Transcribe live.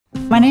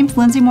My name's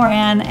Lindsey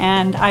Moran,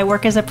 and I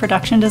work as a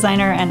production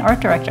designer and art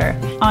director.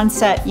 On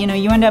set, you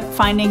end up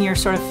finding your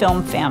sort of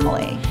film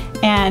family.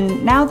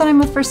 And now that I'm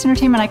with First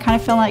Entertainment, I kind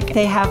of feel like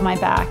they have my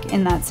back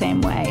in that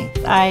same way.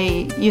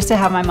 I used to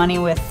have my money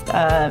with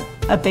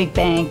a big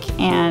bank,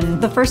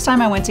 and the first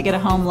time I went to get a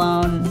home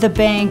loan, the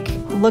bank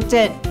looked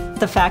at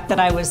the fact that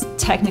I was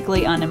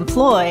technically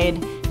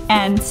unemployed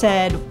and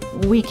said,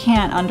 we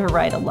can't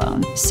underwrite a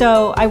loan.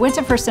 So I went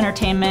to First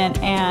Entertainment,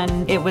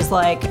 and it was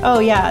like, oh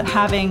yeah,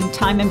 having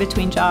time in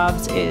between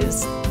jobs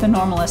is the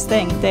normalest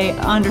thing. They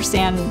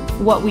understand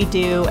what we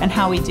do and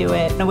how we do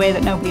it in a way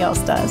that nobody else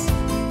does.